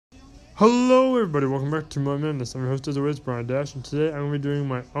Hello everybody, welcome back to My Madness. I'm your host as always, Brian Dash, and today I'm going to be doing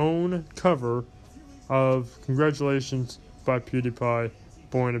my own cover of Congratulations by PewDiePie,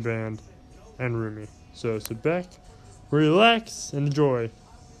 Boy in a Band, and Rumi. So sit back, relax, and enjoy.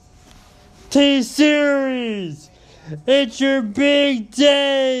 T-Series! It's your big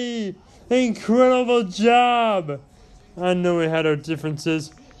day! Incredible job! I know we had our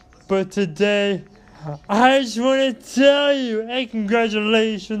differences, but today I just want to tell you, hey,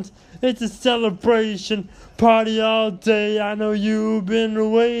 congratulations. It's a celebration, party all day. I know you've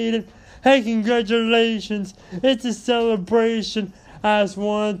been waiting. Hey, congratulations. It's a celebration. I just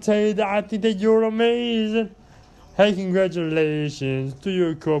want to tell you that I think that you're amazing. Hey, congratulations to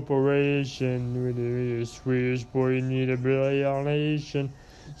your corporation. With your Swedish boy, you need a billionation.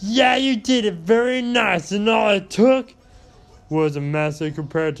 Yeah, you did it very nice, and all it took was a massive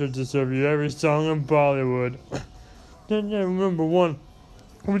competitor to serve you every song in Bollywood. Remember one,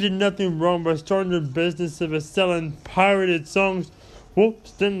 we did nothing wrong by starting the business of selling pirated songs.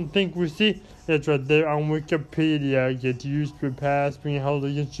 Whoops, didn't think we see. It's right there on Wikipedia. Get used to past being held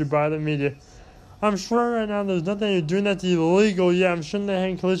against you by the media. I'm sure right now there's nothing you're doing that's illegal. Yeah, I'm sure they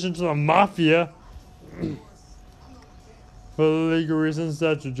had collisions with the mafia. For legal reasons,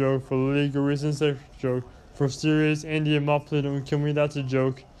 that's a joke. For legal reasons, that's a joke. For serious Indian mafia, don't kill me, that's a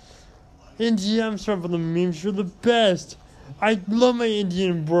joke. India, I'm sorry for the memes, you're the best. I love my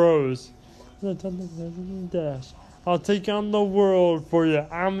Indian bros. I'll take on the world for you.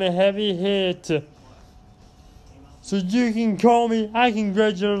 I'm a heavy hit. So you can call me.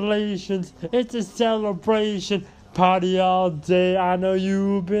 Congratulations. It's a celebration. Party all day. I know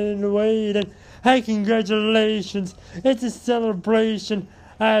you've been waiting. Hey, congratulations. It's a celebration.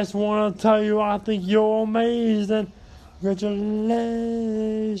 I just want to tell you I think you're amazing.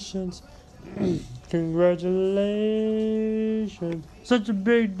 Congratulations. Congratulations. Such a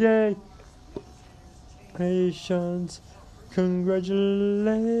big day.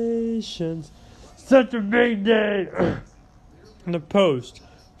 Congratulations. Such a big day. In the post.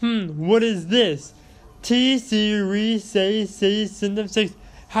 What is this? T-Series say send them 6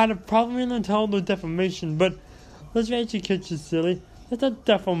 had a problem in the title of defamation, but let's educate you, silly. That's not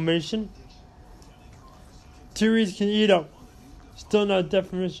defamation. T-Series can eat up. Still not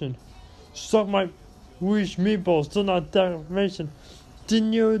defamation. Suck my wish meatballs. Still not defamation.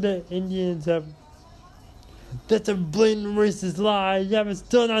 Didn't you know that Indians have... That's a blatant racist lie. Yeah, but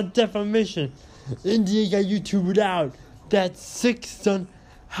still not defamation. India got YouTubed out. That's sick, son.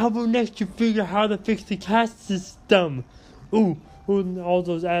 How about next you figure how to fix the caste system? Ooh, all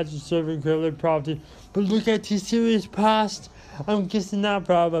those ads are serving criminal property. But look at T-Series past. I'm guessing not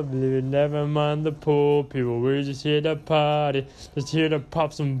probably. Never mind the poor people. We're just here to party. Just here to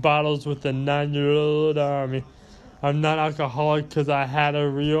pop some bottles with the 9-year-old army. I'm not alcoholic because I had a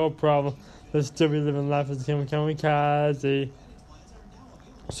real problem. But still be living life as a kamikaze.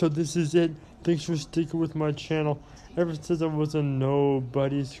 So this is it. Thanks for sticking with my channel. Ever since I was a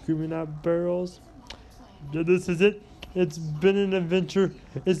nobody screaming at barrels. Yeah, this is it. It's been an adventure.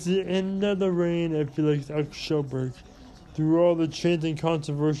 It's the end of the reign of Felix Shelberg. Through all the change and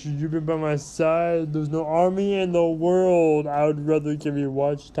controversy, you've been by my side. There's no army in the world I would rather give you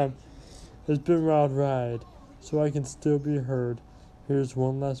watch time. It's been a wild ride, so I can still be heard. Here's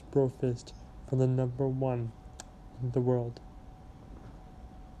one last bro fist for the number one in the world.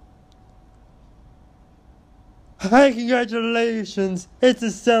 Hey, congratulations! It's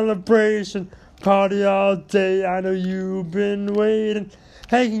a celebration. Party all day. I know you've been waiting.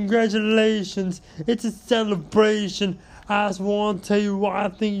 Hey, congratulations! It's a celebration. I just want to tell you I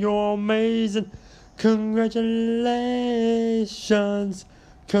think you're amazing. Congratulations.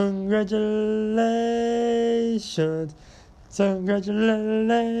 Congratulations.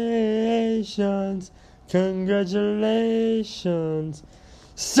 Congratulations. Congratulations.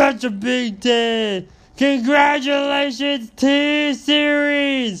 Such a big day. Congratulations,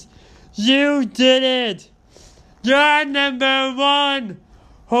 T-Series. You did it. You're number one.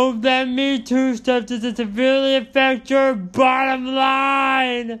 Hope that Me Too stuff doesn't severely affect your bottom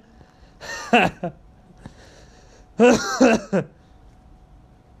line.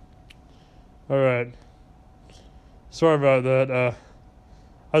 Alright. Sorry about that.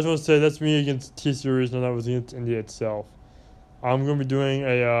 I just want to say that's me against T-Series, and that was against India itself. I'm going to be doing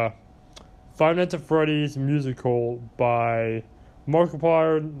a Five Nights at Freddy's musical by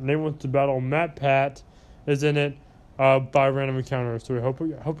Markiplier. Name Wants to Battle. Matt Pat is in it. By Random Encounter. So I hope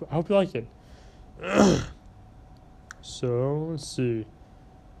you like it. So let's see.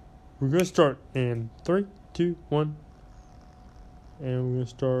 We're gonna start in 3, 2, 1, and we're gonna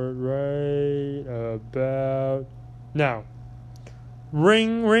start right about now.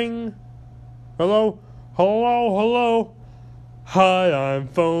 Ring, ring. Hello? Hello, hello. Hi, I'm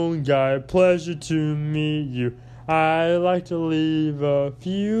phone guy. Pleasure to meet you. I like to leave a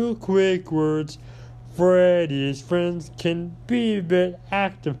few quick words. Freddy's friends can be a bit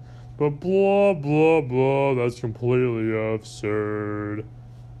active, but blah, blah, blah, that's completely absurd.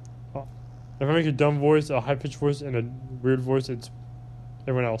 If I make a dumb voice, a high-pitched voice, and a weird voice, it's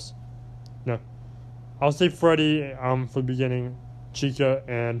everyone else. No. I'll say Freddy for the beginning, Chica,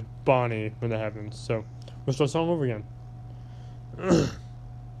 and Bonnie when that happens. So, we'll start the song over again.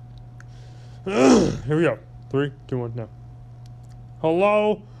 Here we go. 3, 2, 1, now.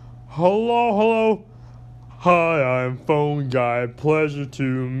 Hello? Hello, hello. Hi, I'm phone guy. Pleasure to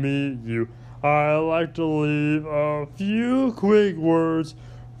meet you. I like to leave a few quick words.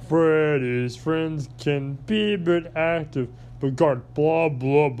 Freddy's friends can be a bit active, but God, blah,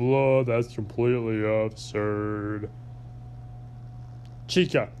 blah, blah, that's completely absurd.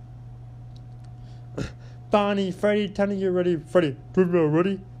 Chica. Bonnie, Freddy, time to get ready. Freddy,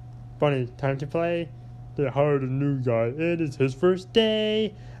 ready? Bonnie, time to play. They hired a new guy, and it's his first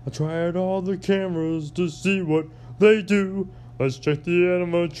day. I tried all the cameras to see what they do. Let's check the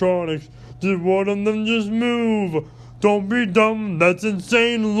animatronics. Did one of them just move? Don't be dumb, that's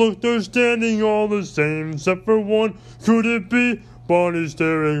insane. Look, they're standing all the same, except for one. Could it be Bonnie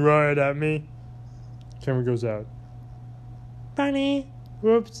staring right at me? Camera goes out. Bonnie.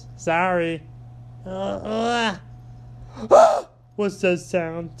 Whoops, sorry. What's that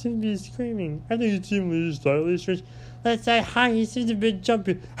sound? Seems to be screaming. I think it seems slightly strange. Let's say hi, he seems a bit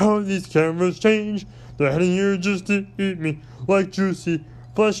jumpy. How have these cameras changed? They're heading here just to eat me, like juicy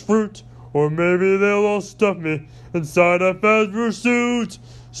flesh fruit. Or maybe they'll all stuff me inside a fast pursuit.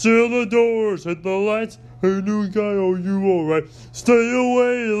 Seal the doors, hit the lights. Hey, new guy, are you alright? Stay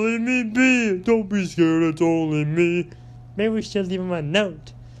away, leave me be. Don't be scared, it's only me. Maybe we should leave him a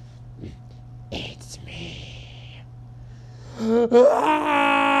note. It's me.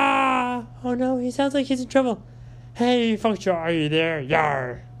 Ah! Oh no, he sounds like he's in trouble. Hey, Functure, are you there?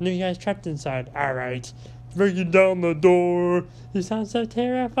 Yar. New guy's trapped inside. Alright. Breaking down the door. You sound so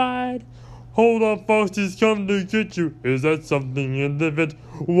terrified. Hold on, folks, he's come to get you. Is that something in the vent?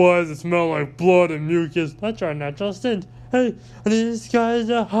 Why does it smell like blood and mucus? That's our natural scent. Hey, I need this guy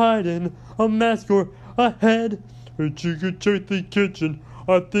to hide in a mask or a head. But you could check the kitchen.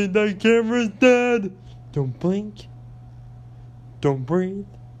 I think that camera's dead. Don't blink. Don't breathe.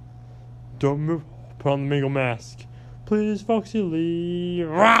 Don't move. Put on the Mingle mask. Please, Foxy Lee.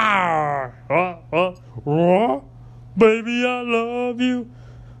 Rawr! Rawr! Baby, I love you.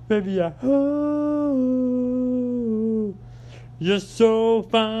 Baby, you're so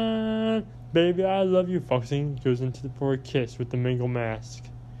fine. Baby, I love you. Foxy goes for a kiss with the Mingle mask.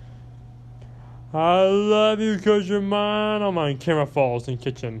 I love you because you're mine. Oh, my camera falls in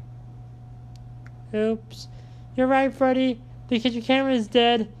kitchen. Oops. You're right, Freddy. The kitchen camera is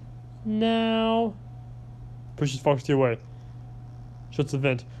dead. Now. Pushes Foxy away. Shuts the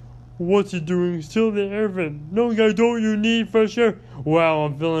vent. What's he doing? Still the air vent. No, guy, don't you need fresh air? Wow,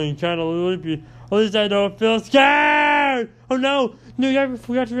 I'm feeling kind of sleepy. At least I don't feel scared. Oh no, new guy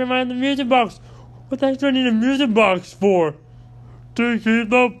forgot to remind the music box. What the heck do I need a music box for? To keep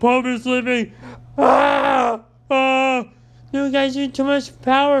the puppy sleeping. New guy's using too much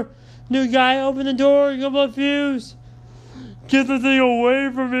power. New guy, open the door. You'll blow a fuse. Get the thing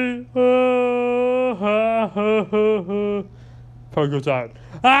away from me. Power goes out.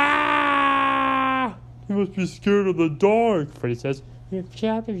 He must be scared of the dark, Freddy says. You're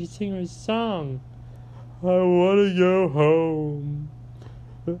trapped if you sing a song. I want to go home.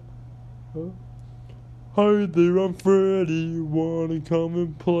 Hi there, I'm Freddy. Wanna come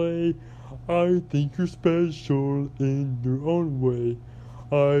and play? I think you're special in your own way.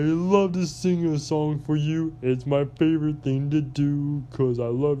 I love to sing a song for you. It's my favorite thing to do, 'cause I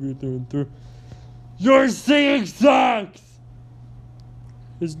love you through and through. Your singing sucks!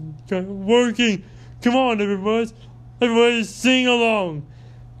 It's kind of working. Come on, everybody sing along.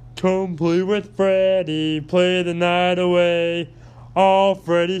 Come play with Freddy, play the night away. All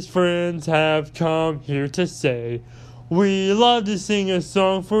Freddy's friends have come here to say, we love to sing a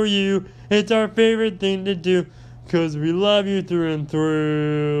song for you. It's our favorite thing to do, 'cause we love you through and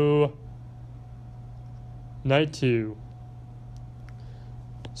through. Night 2.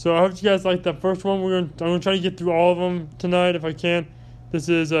 So I hope you guys like that first one. I'm gonna try to get through all of them tonight if I can. This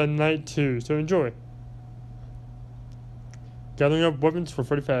is night 2, so enjoy. Gathering up weapons for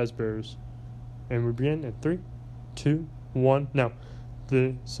Freddy Fazbear's. And we begin in 3, 2, 1, now.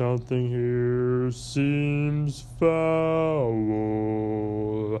 Something here seems foul.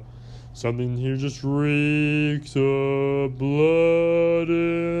 Something here just reeks of blood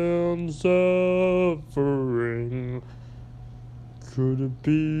and suffering. Could it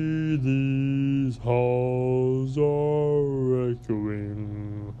be these halls are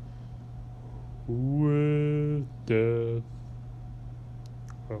echoing with death?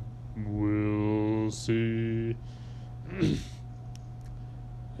 We'll see.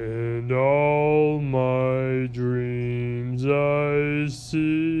 In all my dreams I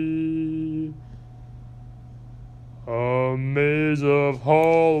see a maze of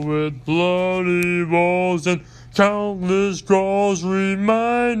hall with bloody walls and countless scrawls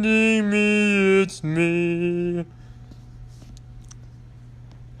reminding me it's me.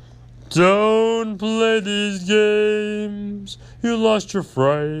 Don't play these games, you lost your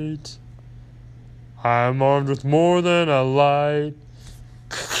fright. I'm armed with more than a light,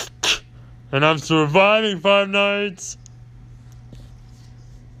 and I'm surviving 5 nights.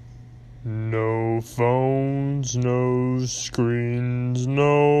 No phones, no screens,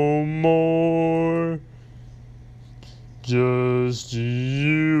 no more. Just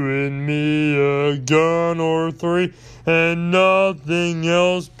you and me, a gun or 3, and nothing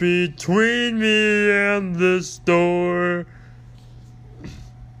else between me and this door.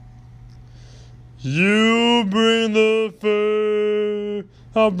 You bring the fur,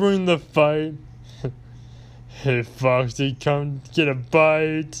 I'll bring the fight. Hey Foxy, come get a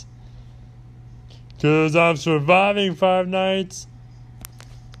bite. 'Cause I'm surviving 5 nights.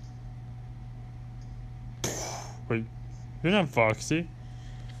 Wait, you're not Foxy.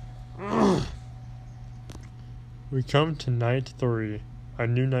 We come to night 3, our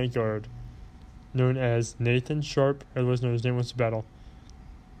new night guard, known as Nathan Sharp, otherwise known as Name Wants to Battle.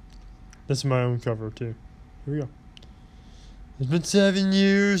 This is my own cover, too. Here we go. It's been 7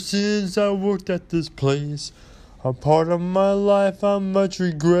 years since I worked at this place. A part of my life I much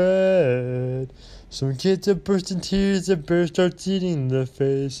regret. Some kids are burst in tears, a bear starts eating the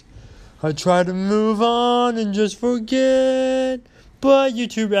face. I try to move on and just forget, but you're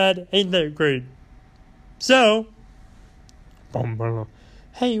too bad, ain't that great? So,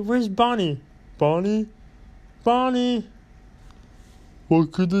 hey, where's Bonnie? Bonnie?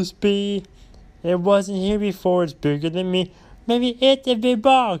 What could this be? It wasn't here before, it's bigger than me. Maybe it's a big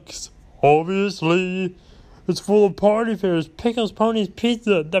box. Obviously. It's full of party favors, pickles, ponies,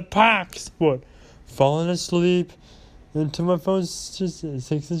 pizza, the packs. What? Falling asleep into my phone's just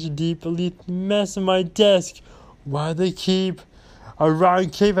 6 inches deep, elite mess on my desk. Why they keep a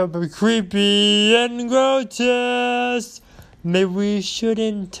round cape up creepy and grotesque? Maybe we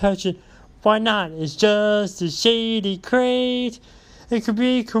shouldn't touch it. Why not? It's just a shady crate. It could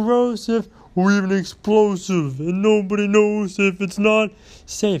be corrosive or even explosive, and nobody knows if it's not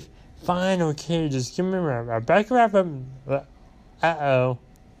safe. Fine, okay, just give me a back wrap up. Uh-oh.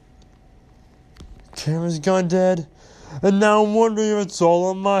 Camera's gone dead, and now I'm wondering if it's all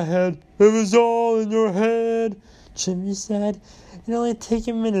on my head. If it's all in your head. Jimmy said it only take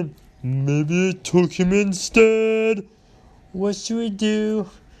a minute. Maybe it took him instead. What should we do?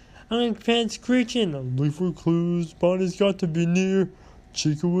 I'm pants screeching. Look for clues. Bonnie's got to be near.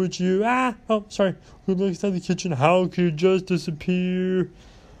 Chica, would you? Oh, sorry. Who looks at the kitchen? How could you just disappear?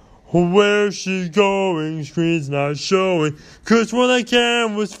 Where she's going, screen's not showing. 'Cause when the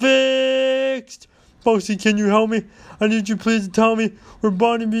cam was fixed. Foxy, can you help me? I need you please to tell me where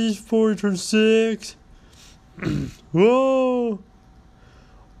Bonnie be before he turns 6. Whoa.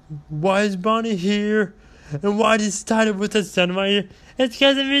 Why is Bonnie here? And why did it start with the sound of my ear? It's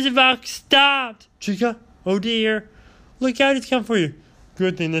 'cause the music box stopped. Chica, oh dear. Look out, he's come for you.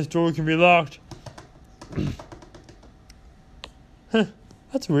 Good thing this door can be locked. Huh,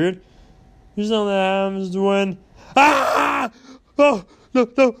 that's weird. There's something that happens when... Oh, no,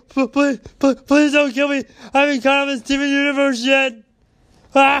 please don't kill me. I haven't caught up in Steven Universe yet.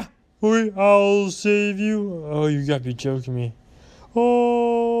 Hurry, I'll save you. Oh, you gotta be joking me.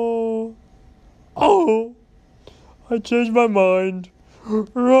 Oh, I changed my mind.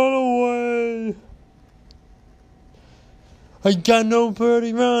 Run away. I got no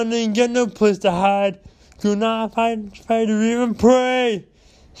birdie running, got no place to hide. Do not fight or even pray.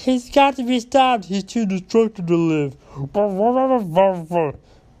 He's got to be stopped. He's too destructive to live.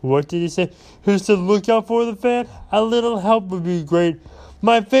 What did he say? He said, look out for the fan. A little help would be great.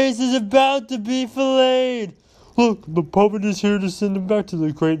 My face is about to be filleted. Look, the puppet is here to send him back to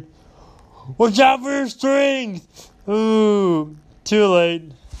the crate. Watch out for your strings. Ooh, too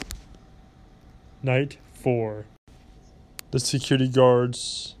late. Night 4. The security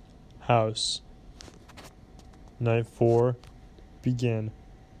guard's house. Night 4. Begin.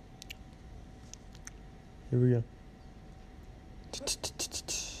 Here we go.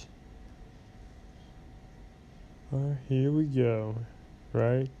 Alright, here we go.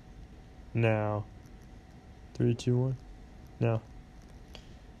 Right now. 3, 2, 1. Now.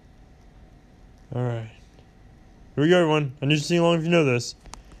 Alright. Here we go, everyone. I need you to sing along if you know this.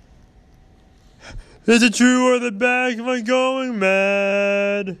 Is it true or the back? Am I going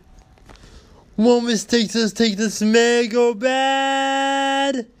mad? One mistake does take this may go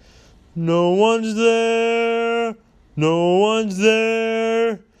bad. No one's there. No one's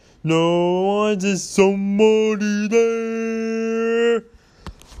there. No one's there. Somebody there.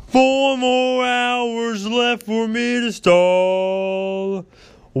 4 more hours left for me to stall.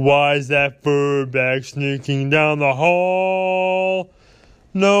 Why is that furback sneaking down the hall?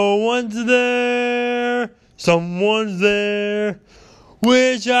 No one's there. Someone's there.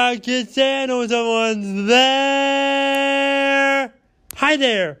 Wish I could say no someone's there. Hi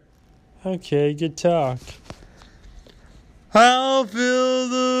there. Okay, good talk. I'll fill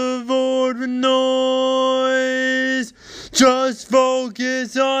the void with noise. Just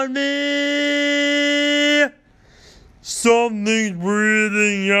focus on me. Something's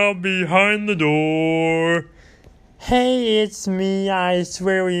breathing out behind the door. Hey, it's me. I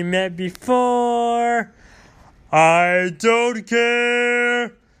swear we met before. I don't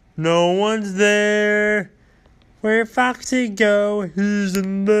care. No one's there. Where'd Foxy go? He's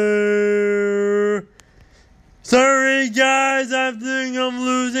in there. Sorry guys, I think I'm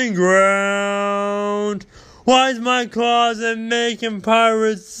losing ground. Why's my closet making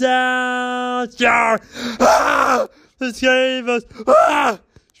pirate sounds? Yeah. Ah! This gave us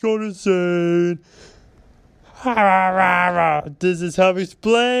it's going insane. Does this help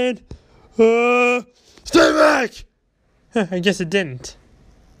explain? Stay back! I guess it didn't.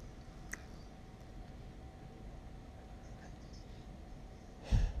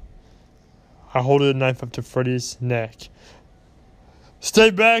 I hold a knife up to Freddy's neck. Stay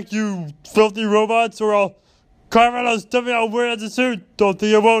back, you filthy robots, or I'll carve out those stuffing I'll wear as a suit. Don't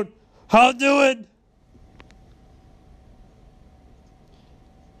think I won't. I'll do it!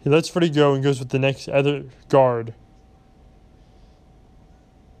 He lets Freddy go and goes with the next other guard.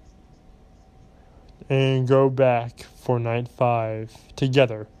 And go back for night 5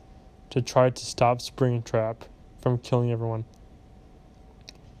 together to try to stop Springtrap from killing everyone.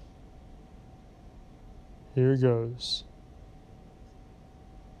 Here goes.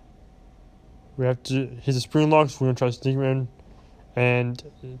 We have to. He's a spring lock, so we're gonna try to sneak him in and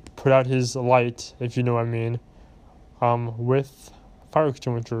put out his light, if you know what I mean. With fire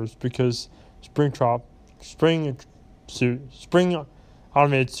extinguishers because spring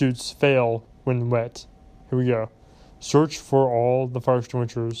automated suits fail when wet. Here we go. Search for all the fire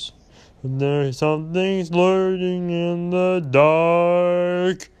extinguishers. There's something's lurking in the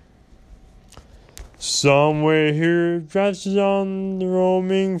dark. Somewhere here, drives on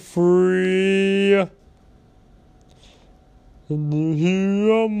roaming free. And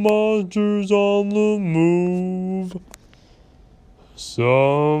here are monsters on the move.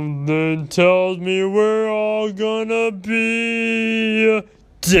 Something tells me we're all gonna be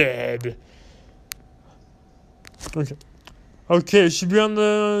dead. Okay, it should be on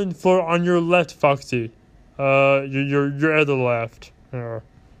the floor on your left, Foxy. Your other left.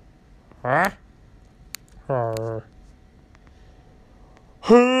 Huh?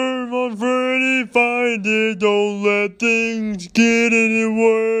 Herman, Freddy, find it. Don't let things get any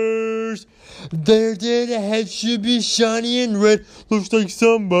worse. Their dead head should be shiny and red. Looks like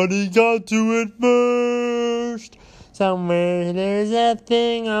somebody got to it first. Somewhere there's a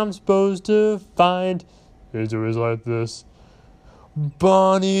thing I'm supposed to find. It's always like this.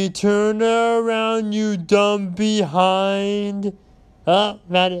 Bonnie, turn around, you dumb behind. Oh,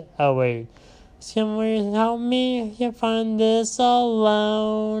 found it. Oh, wait. Somewhere help me, you find this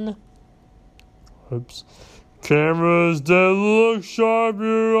alone. Oops. Cameras that look sharp,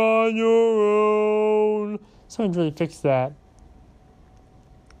 you're on your own. Someone really fixed that.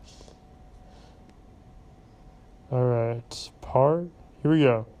 Alright, here we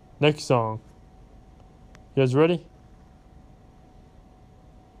go. Next song. You guys ready?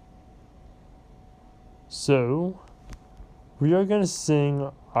 So, we are going to sing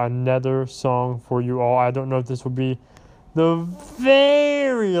another song for you all. I don't know if this will be the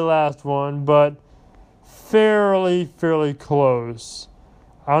very last one, but fairly close.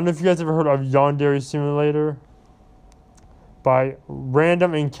 I don't know if you guys ever heard of Yandere Simulator by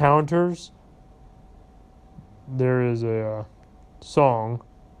Random Encounters. There is a song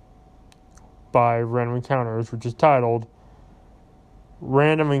by Random Encounters which is titled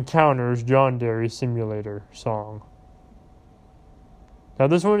Random Encounters Yandere Simulator song. Now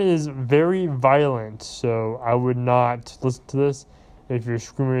this one is very violent, so I would not listen to this if you're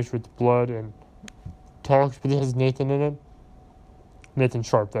squeamish with blood and talks, but it has Nathan in it. Nathan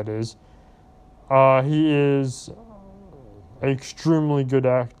Sharp, that is. He is an extremely good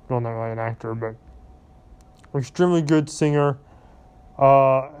actor. Well, not really an actor, but extremely good singer.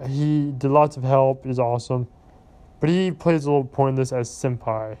 He did lots of Help. Is awesome. But he plays a little pointless as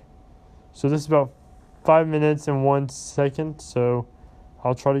Senpai. So this is about 5 minutes and 1 second. So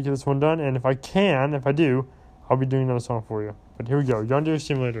I'll try to get this one done. And if I do, I'll be doing another song for you. But here we go. Yandere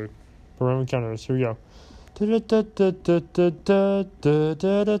Simulator. Parental Encounters. Here we go.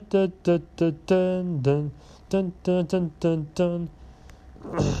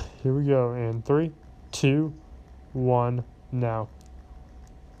 Here we go. And 3, 2, 1, now.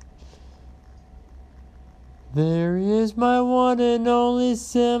 There is my one and only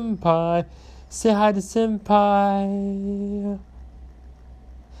senpai. Say hi to senpai.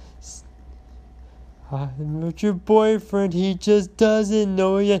 I'm not your boyfriend, he just doesn't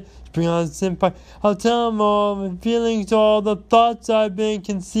know it yet. Bring on senpai. I'll tell him all my feelings, all the thoughts I've been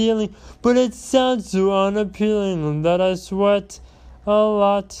concealing. But it sounds so unappealing that I sweat a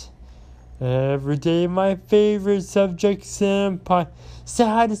lot. Every day my favorite subject, senpai. Say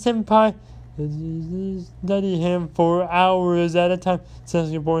hi to senpai. Study him for hours at a time.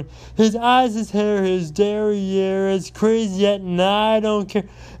 Sounds like boring. His eyes, his hair, his derriere is crazy yet, and I don't care.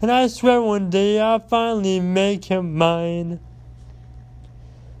 And I swear one day I'll finally make him mine.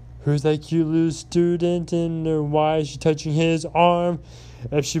 Who's that cute little student, and why is she touching his arm?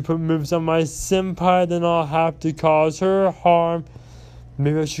 If she put moves on my senpai, then I'll have to cause her harm.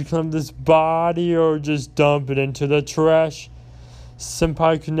 Maybe I should clean this body or just dump it into the trash.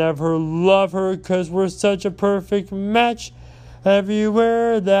 Senpai could never love her 'cause we're such a perfect match.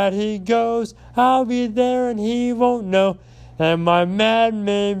 Everywhere that he goes, I'll be there and he won't know. And my man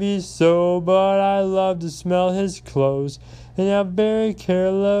may be so, but I love to smell his clothes. And I'm very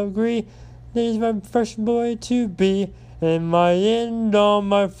careful agree that he's my fresh boy to be. And my end all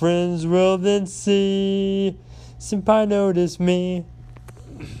my friends will then see. Senpai notice me.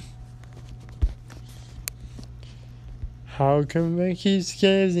 How come I keep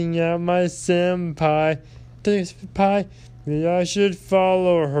gazing at my senpai? Maybe I should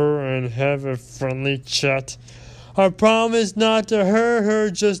follow her and have a friendly chat. I promise not to hurt her,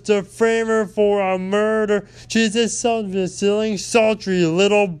 just to frame her for a murder. She's a silly, sultry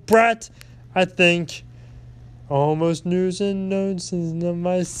little brat, I think. Almost news and notes of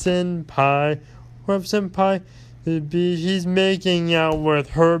my senpai. What senpai? He's making out with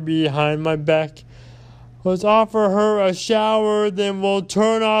her behind my back. Let's offer her a shower, then we'll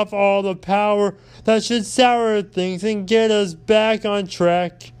turn off all the power that should sour things and get us back on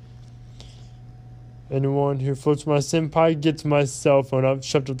track. Anyone who flirts with my senpai gets my cell phone up,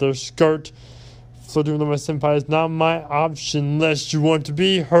 shoved up their skirt. Flirting with my senpai is not my option unless you want to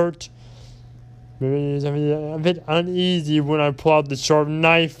be hurt. Maybe I'm a bit uneasy when I pull out the sharp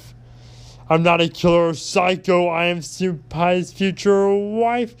knife. I'm not a killer or psycho, I am senpai's future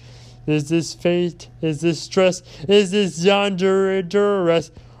wife. Is this fate? Is this stress? Is this yonder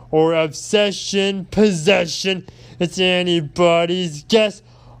duress? Or obsession, possession? It's anybody's guess.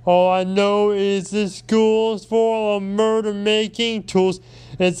 All I know is this school's full of murder-making tools.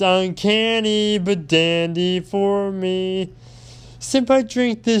 It's uncanny but dandy for me. Senpai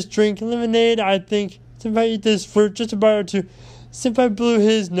drink this drink, lemonade I think. Senpai eat this fruit, just a bite or two. Senpai blew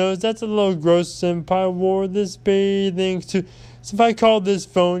his nose, that's a little gross. Senpai wore this bathing suit. Senpai called this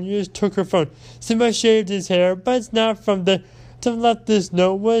phone, you just took her phone. Senpai shaved his hair, but it's not from there. Senpai left this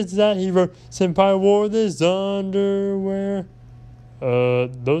note, what is that he wrote? Senpai wore this underwear.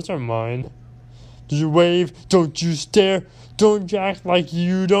 Those are mine. Do you wave? Don't you stare? Don't you act like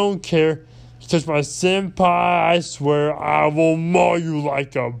you don't care. You touch my senpai, I swear I will maul you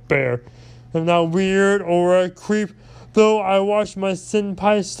like a bear. I'm not weird or a creep, though I watch my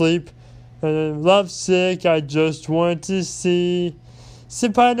senpai sleep. And I'm lovesick, I just want to see.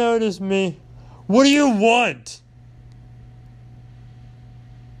 Senpai notice me. What do you want?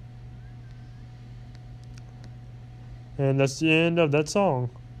 And that's the end of that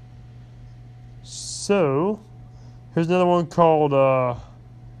song. So, here's another one called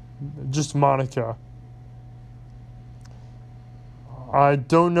Just Monica. I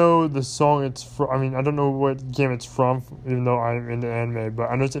don't know the song it's from. I mean, I don't know what game it's from, even though I'm into anime. But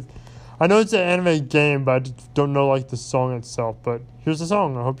I know it's an anime game, but I just don't know like the song itself. But here's the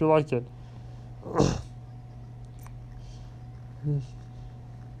song. I hope you like it.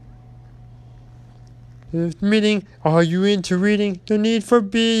 Meeting, are you into reading? No need for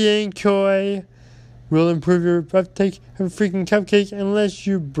being coy. Will improve your uptake. Have a freaking cupcake unless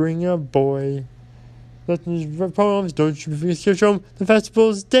you bring a boy. Let me poems, don't you forget to show 'em the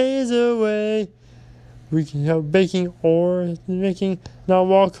festival's days away. We can help baking or making. Not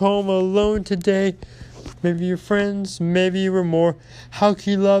walk home alone today. Maybe your friends, maybe you were more. How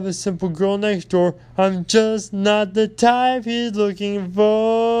can you love a simple girl next door? I'm just not the type he's looking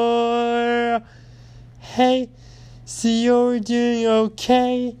for. Hey, see you're doing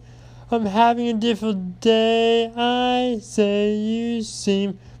okay. I'm having a difficult day. I say you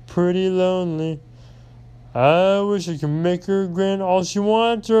seem pretty lonely. I wish I could make her grin. All she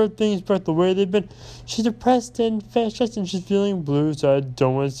wants are things back the way they've been. She's depressed and stressed and she's feeling blue. So I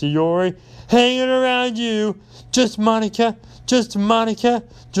don't want to see Yori hanging around you. Just Monica, just Monica,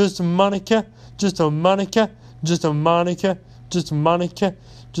 just Monica, just a Monica, just a Monica, just Monica,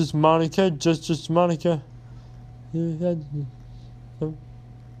 just Monica, just Monica.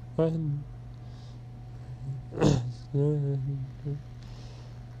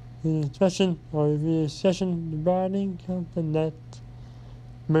 Session or via session writing the net.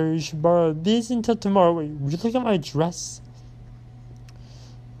 Maybe you should borrow these until tomorrow. Wait, would you look at my dress?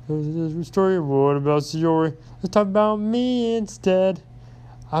 There's a story. What about Sayori? Let's talk about me instead.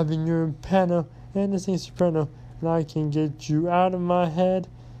 I've been your piano and this thing's soprano, and I can get you out of my head.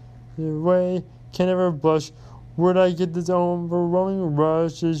 The way can never blush. Where'd I get this overwhelming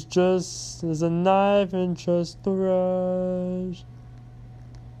rush? It's just as a knife and just the rush.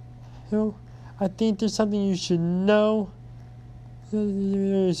 I think there's something you should know.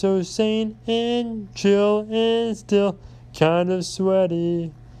 You're so sane and chill and still kind of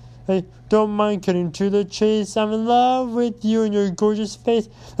sweaty. Hey, don't mind cutting to the chase. I'm in love with you and your gorgeous face.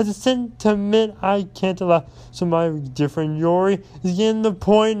 That's a sentiment I can't allow. So my different Yori is getting the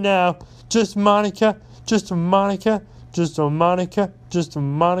point now. Just Monica, just a Monica, just a Monica, just a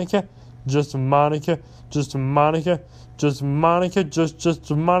Monica, just a Monica, just a Monica, just Monica,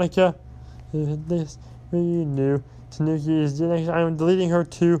 just Monica. This really new. Tanuki is the next. I'm deleting her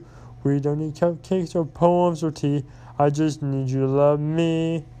too. We don't need cupcakes or poems or tea. I just need you to love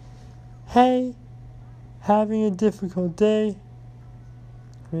me. Hey, having a difficult day.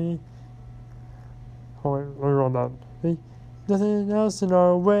 Me. Oh wait, let me roll that. Me. Nothing else in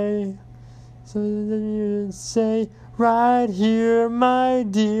our way. So then you say right here, my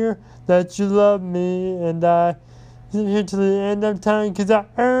dear, that you love me and I. I'm here till the end of time, 'cause I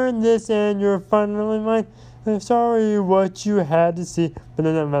earned this and you're finally mine. I'm sorry what you had to see, but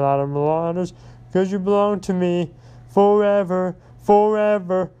then I'm a lot of honors, 'cause you belong to me forever,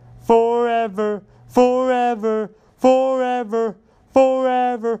 forever, forever, forever, forever,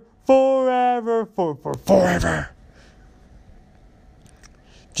 forever, forever, forever.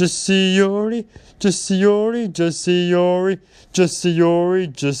 Just Sayori, just Sayori, just Sayori, just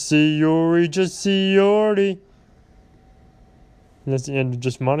Sayori, just Sayori, just Sayori. And that's the end of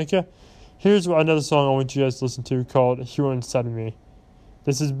Just Monica. Here's another song I want you guys to listen to called Hero Inside of Me.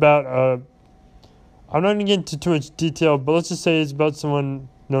 This is about, I'm not going to get into too much detail, but let's just say it's about someone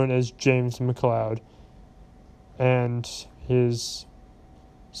known as James McLeod and his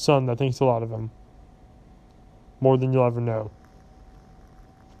son that thinks a lot of him. More than you'll ever know.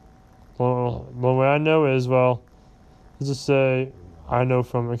 Well, the way I know is, well, let's just say I know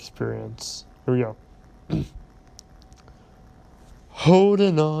from experience. Here we go.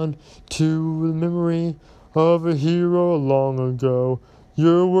 Holding on to the memory of a hero long ago.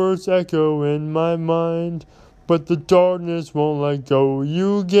 Your words echo in my mind, but the darkness won't let go.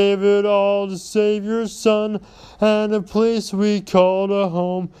 You gave it all to save your son and a place we called a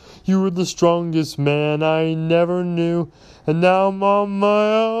home. You were the strongest man I never knew, and now I'm on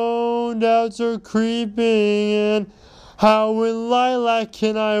my own. Doubts are creeping in. How in Lylat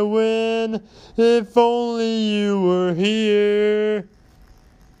can I win? If only you were here.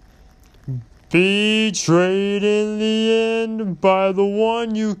 Betrayed in the end by the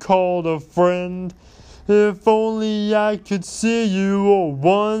one you called a friend. If only I could see you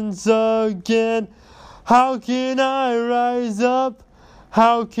once again. How can I rise up?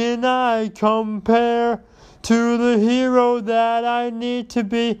 How can I compare to the hero that I need to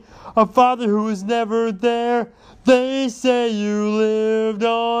be? A father who was never there. They say you lived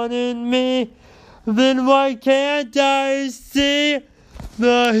on in me. Then why can't I see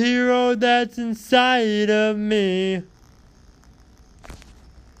the hero that's inside of me?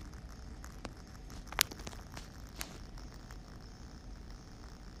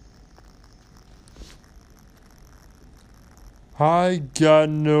 I got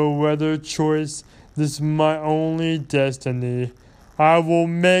no other choice. This is my only destiny. I will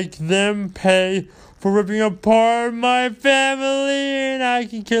make them pay for ripping apart my family, and I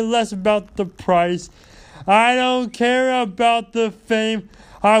can care less about the price. I don't care about the fame.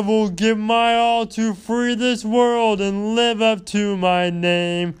 I will give my all to free this world and live up to my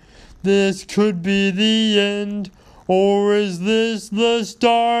name. This could be the end, or is this the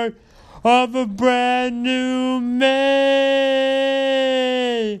start of a brand new May?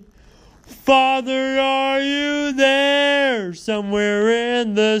 Father, are you there? Somewhere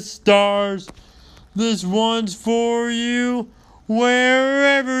in the stars. This one's for you,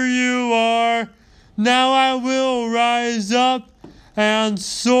 wherever you are. Now I will rise up and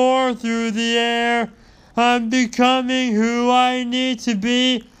soar through the air. I'm becoming who I need to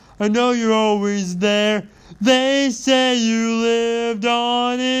be. I know you're always there. They say you lived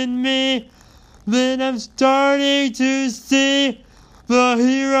on in me. Then I'm starting to see the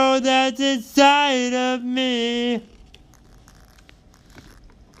hero that's inside of me.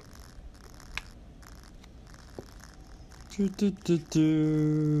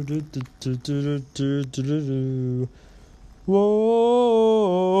 Whoa,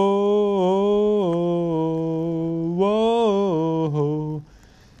 whoa,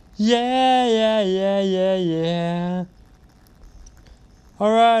 yeah.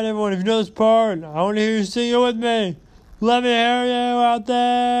 Alright, everyone, if you know this part, I want to hear you sing it with me. Let me hear you out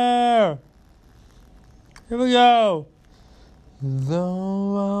there. Here we go.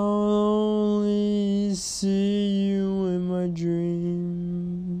 Though I'll only see you in my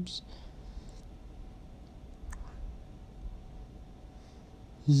dreams,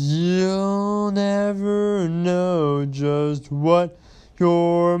 you'll never know just what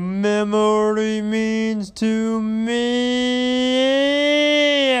your memory means to me.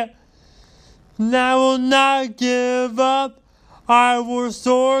 And I will not give up. I will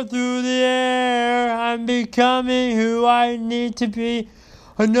soar through the air. I'm becoming who I need to be.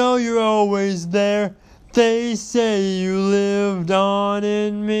 I know you're always there. They say you lived on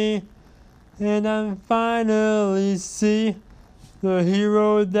in me. And I finally see the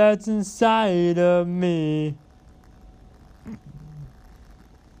hero that's inside of me.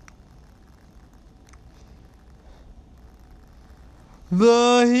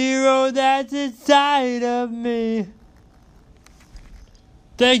 The hero that's inside of me.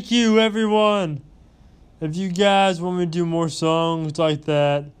 Thank you, everyone. If you guys want me to do more songs like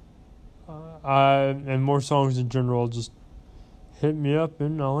that, and more songs in general, just hit me up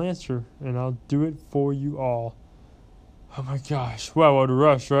and I'll answer. And I'll do it for you all. Oh my gosh. Wow, what a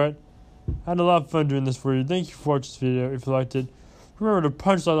rush, right? I had a lot of fun doing this for you. Thank you for watching this video. If you liked it, remember to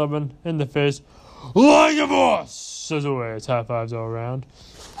punch that button in the face like a boss. As always, high fives all around.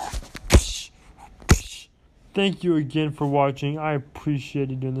 Thank you again for watching. I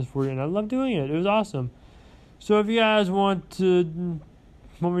appreciated doing this for you, and I love doing it. It was awesome. So if you guys want me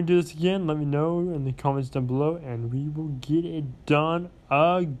to do this again, let me know in the comments down below, and we will get it done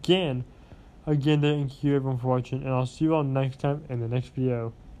again. Again, thank you everyone for watching, and I'll see you all next time in the next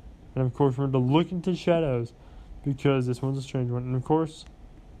video. And of course, remember to look into shadows, because this one's a strange one. And of course,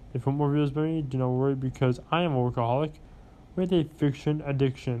 if you want more videos by me, do not worry, because I am a workaholic with a fiction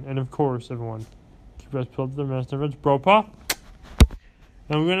addiction. And of course, everyone, keep your eyes peeled to the rest of it, bro, pa.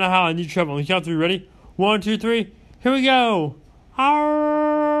 And we're gonna howl. I need trouble. On the count of 3, ready? 1, 2, 3. Here we go.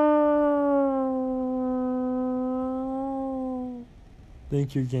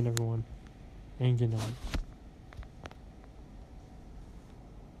 Thank you again, everyone, and good night.